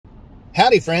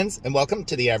Howdy, friends, and welcome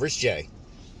to The Average J.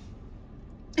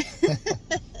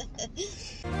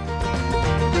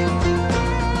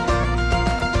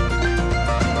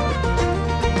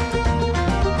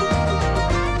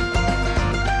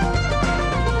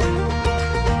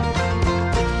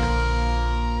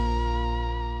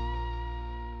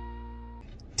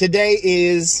 Today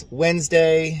is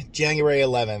Wednesday, January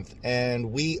 11th,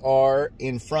 and we are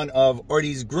in front of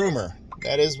Artie's groomer.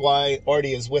 That is why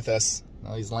Artie is with us.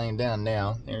 Oh, he's laying down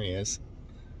now. There he is.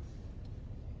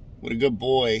 What a good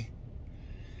boy.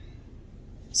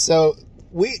 So,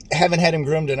 we haven't had him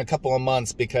groomed in a couple of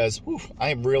months because I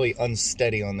am really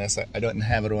unsteady on this. I don't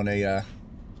have it on a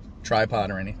tripod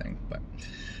or anything. But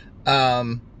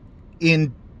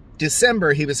in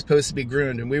December, he was supposed to be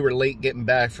groomed, and we were late getting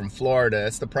back from Florida.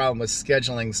 That's the problem with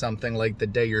scheduling something like the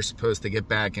day you're supposed to get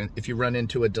back. And if you run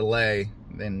into a delay,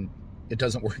 then it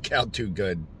doesn't work out too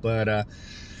good. But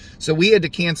so we had to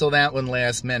cancel that one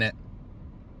last minute.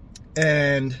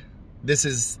 And this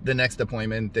is the next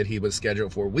appointment that he was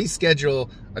scheduled for. We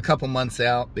schedule a couple months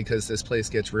out because this place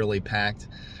gets really packed.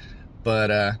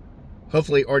 But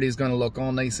hopefully Artie's going to look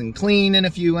all nice and clean in a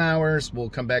few hours.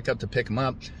 We'll come back up to pick him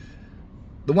up.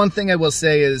 The one thing I will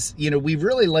say is, you know, we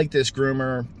really like this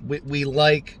groomer. We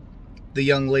like the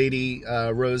young lady,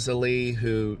 Rosalie,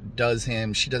 who does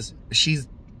him. She's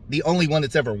the only one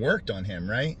that's ever worked on him,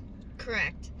 right?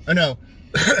 Correct. Oh, no.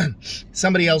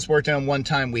 Somebody else worked on him one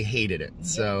time. We hated it.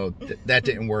 So that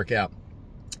didn't work out.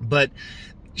 But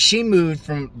she moved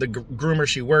from the groomer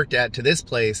she worked at to this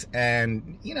place.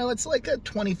 And, you know, it's like a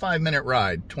 25-minute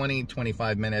ride,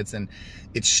 25 minutes. And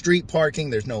it's street parking.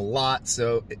 There's no lot.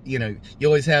 So, you know, you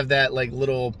always have that like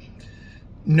little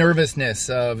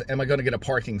nervousness of, am I going to get a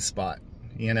parking spot?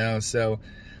 You know, so,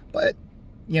 but,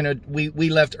 you know, we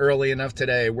left early enough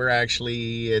today. We're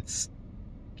actually, it's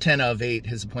 10 of 8.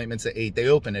 His appointment's at 8. They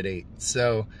open at 8.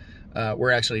 So we're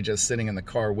actually just sitting in the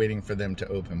car waiting for them to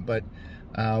open. But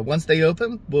once they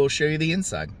open, we'll show you the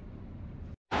inside.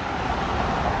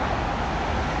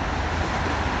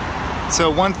 So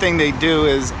one thing they do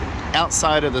is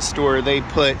outside of the store, they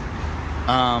put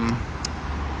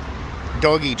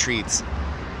doggy treats.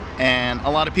 And a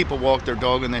lot of people walk their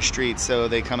dog in the street, so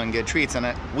they come and get treats.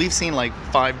 And we've seen like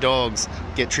 5 dogs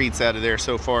get treats out of there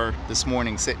so far this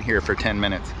morning, sitting here for 10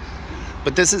 minutes.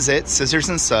 But this is it, Scissors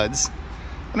and Suds.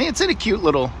 I mean, it's in a cute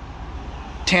little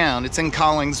town. It's in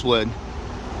Collingswood.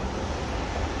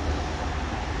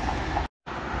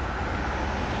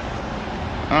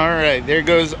 All right, there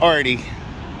goes Artie.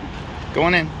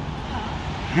 Going in.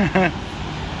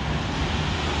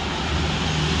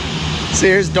 See,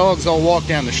 there's dogs all walk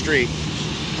down the street.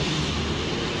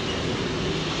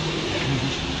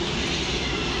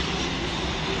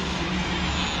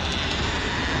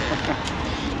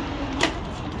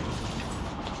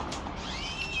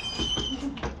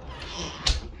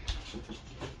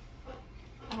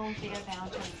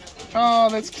 Oh,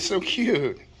 that's so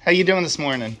cute. How you doing this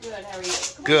morning? Good, how are you?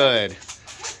 Good.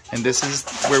 And this is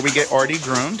where we get Artie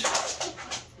groomed.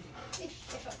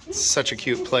 It's such a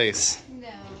cute place. No.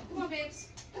 Come on, babes.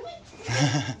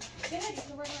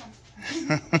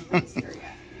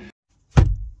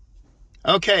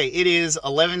 Okay, it is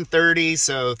 11:30,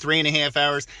 so 3.5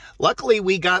 hours. Luckily,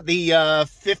 we got the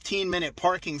 15-minute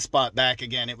parking spot back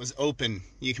again. It was open.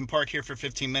 You can park here for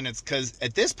 15 minutes because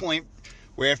at this point,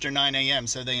 we're after 9 a.m.,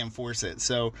 so they enforce it.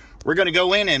 So we're going to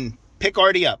go in and pick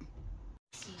Artie up.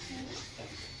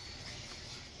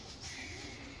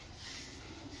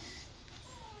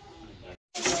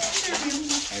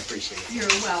 I appreciate it. You're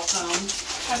welcome.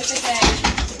 Have a good day.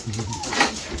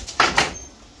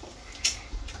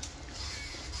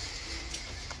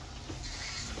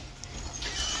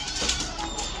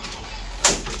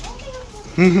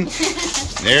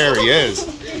 There he is.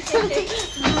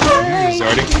 There's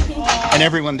Artie. And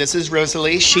everyone, this is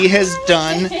Rosalie. She has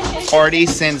done Artie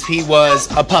since he was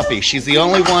a puppy. She's the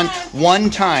only one. One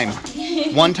time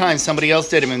somebody else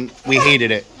did him and we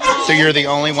hated it. So you're the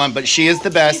only one, but she is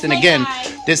the best. And again,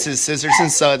 this is Scissors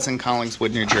and Suds in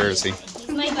Collingswood, New Jersey.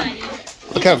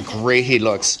 Look how great he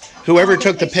looks. Whoever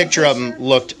took the picture of him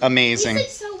looked amazing. He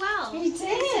did so well. He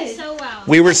did so well.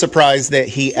 We were surprised that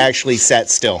he actually sat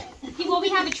still. Well, we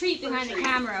have a treat behind the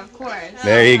camera, of course.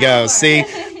 There you go. See?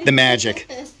 The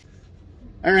magic.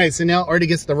 All right, so now Artie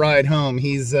gets the ride home.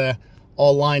 He's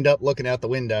all lined up looking out the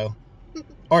window.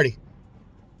 Artie.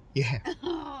 Yeah.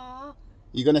 Aww.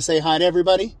 You going to say hi to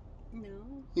everybody? No.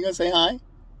 You going to say hi?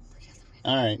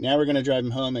 All right, now we're going to drive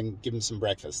him home and give him some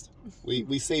breakfast.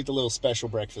 We saved a little special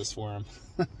breakfast for him.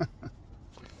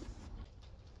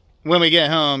 When we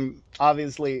get home,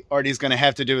 obviously, Artie's going to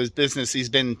have to do his business. He's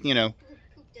been, you know,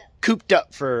 cooped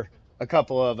up for a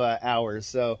couple of hours.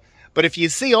 So, but if you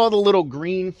see all the little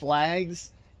green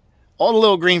flags,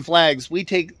 we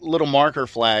take little marker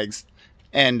flags,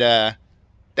 and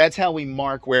that's how we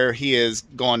mark where he is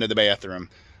gone to the bathroom.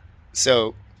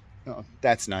 So, oh,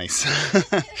 that's nice.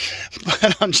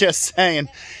 But I'm just saying,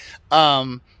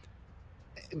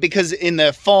 because in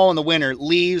the fall and the winter,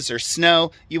 leaves or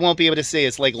snow, you won't be able to see.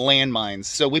 It's like landmines.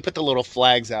 So we put the little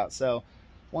flags out. So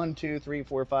 1, 2, 3,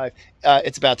 4, 5.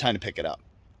 It's about time to pick it up.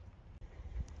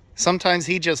 Sometimes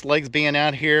he just likes being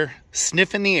out here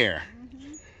sniffing the air.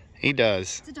 Mm-hmm. He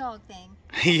does. It's a dog thing.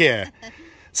 Yeah.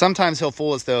 Sometimes he'll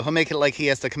fool us, though. He'll make it like he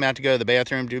has to come out to go to the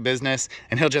bathroom, do business,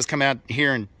 and he'll just come out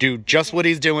here and do just what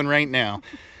he's doing right now.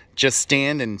 Just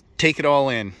stand and take it all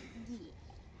in.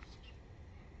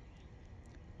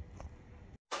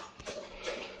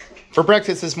 For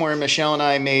breakfast this morning, Michelle and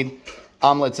I made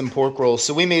omelets and pork rolls.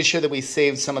 So we made sure that we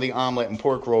saved some of the omelet and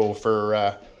pork roll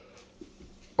for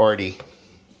Artie.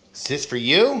 Is this for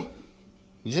you?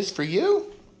 Is this for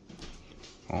you?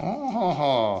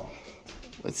 Oh.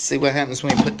 Let's see what happens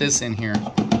when we put this in here.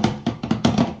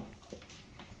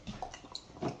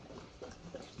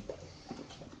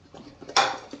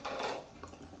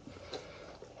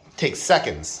 Takes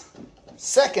seconds.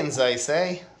 Seconds, I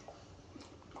say.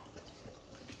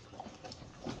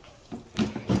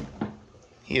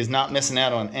 He is not missing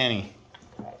out on any.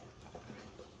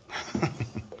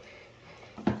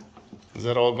 Is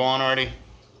that all gone, Artie?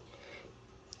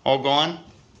 All gone?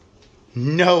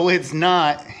 No, it's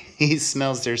not. He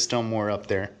smells there's still more up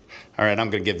there. All right, I'm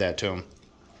going to give that to him.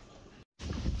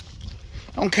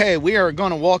 Okay, we are going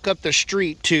to walk up the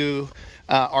street to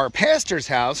our pastor's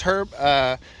house.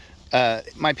 My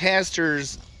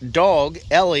pastor's dog,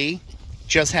 Ellie,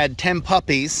 just had 10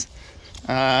 puppies.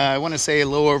 I want to say a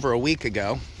little over a week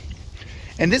ago.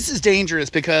 And this is dangerous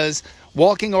because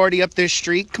walking Artie up this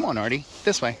street, come on Artie,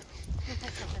 this way.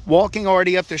 Walking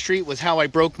Artie up the street was how I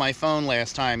broke my phone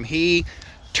last time. He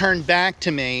turned back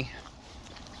to me,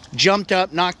 jumped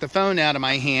up, knocked the phone out of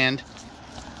my hand,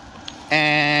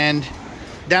 and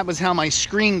that was how my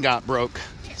screen got broke.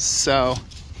 So,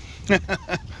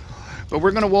 but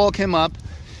we're going to walk him up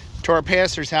to our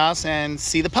pastor's house and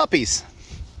see the puppies.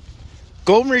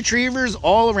 Golden Retrievers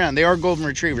all around. They are Golden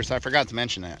Retrievers. I forgot to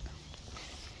mention that.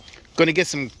 Going to get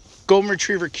some Golden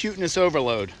Retriever cuteness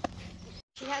overload.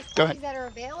 She has puppies that are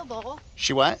available.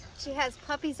 She what? She has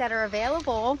puppies that are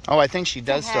available. Oh, I think she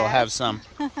does still have some.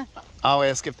 I'll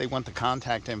ask if they want the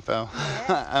contact info.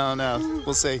 Yeah. I don't know.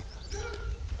 We'll see.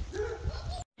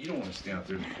 You don't want to stay out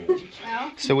there in the cold.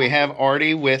 No? So we have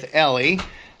Artie with Ellie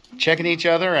checking each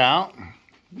other out.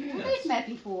 Yes. We've met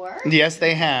before. Yes,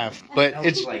 they have. But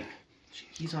it's like,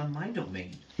 he's on my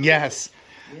domain. Yes.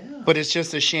 Yeah. But it's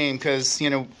just a shame because,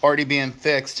 you know, Artie being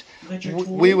fixed,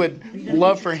 we would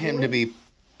love for him to be,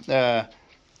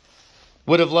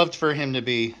 would have loved for him to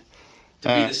be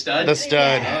the stud? The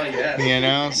stud. Oh, yes. You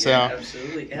know, so. Yeah,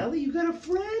 absolutely. Ellie, you got a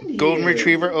friend here. Golden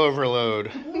Retriever overload.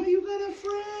 Oh, you got a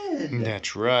friend.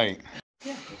 That's right.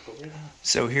 Yeah.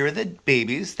 So here are the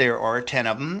babies. There are 10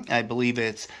 of them. I believe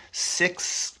it's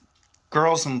 6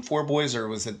 girls and 4 boys, or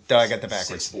was it? Oh, I got the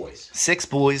backwards. 6 boys. 6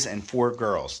 boys and 4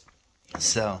 girls.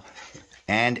 So,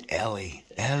 and Ellie,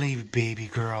 baby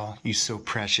girl, you're so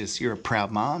precious. You're a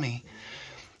proud mommy.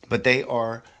 But they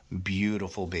are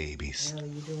beautiful babies. Ellie,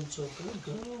 you're doing so good,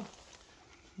 girl.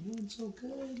 You're doing so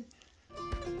good.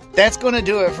 That's going to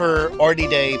do it for Artie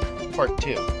Day Part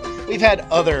 2. We've had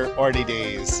other Artie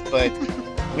Days, but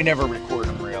we never record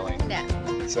them really.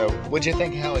 No. So, what'd you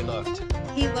think how he looked?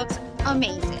 He looks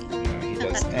amazing. Yeah, he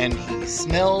does. And he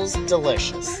smells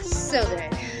delicious. So good.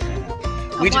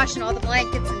 I'm washing all the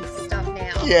blankets and stuff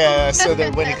now. Yeah, so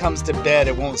that when it comes to bed,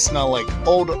 it won't smell like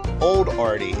old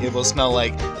Artie. It will smell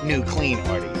like new, clean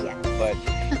Artie. Yeah. But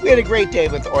we had a great day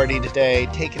with Artie today,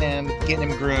 taking him, getting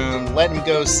him groomed, letting him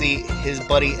go see his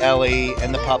buddy Ellie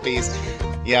and the puppies.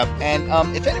 Yep. And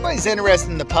if anybody's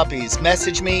interested in the puppies,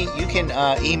 message me. You can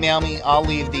email me. I'll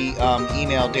leave the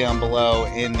email down below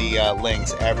in the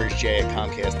links,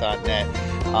 averagej@comcast.net.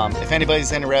 If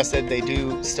anybody's interested, they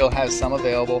do still have some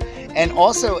available. And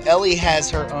also, Ellie has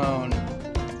her own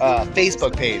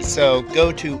Facebook page. So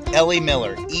go to Ellie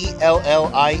Miller,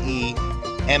 ELLIEMILLER,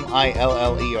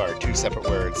 2 separate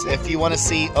words. If you want to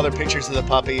see other pictures of the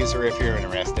puppies or if you're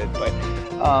interested. But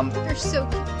they're so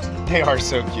cute. They are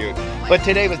so cute. But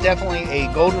today was definitely a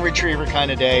Golden Retriever kind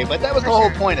of day. But that was the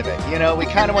whole point of it. You know, we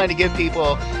kind of wanted to give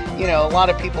people, you know, a lot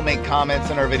of people make comments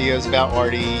in our videos about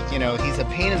Artie. You know, he's a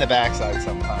pain in the backside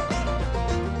sometimes.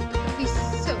 He's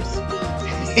so sweet.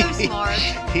 He's so smart.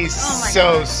 He's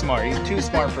so smart. He's too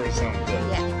smart for his own good.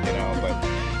 Yeah. You know,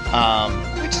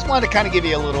 but we just just wanted to kind of give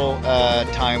you a little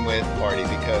time with Artie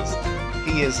because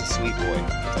he is a sweet boy.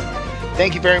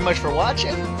 Thank you very much for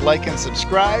watching. Like and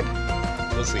subscribe.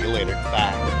 We'll see you later.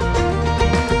 Bye.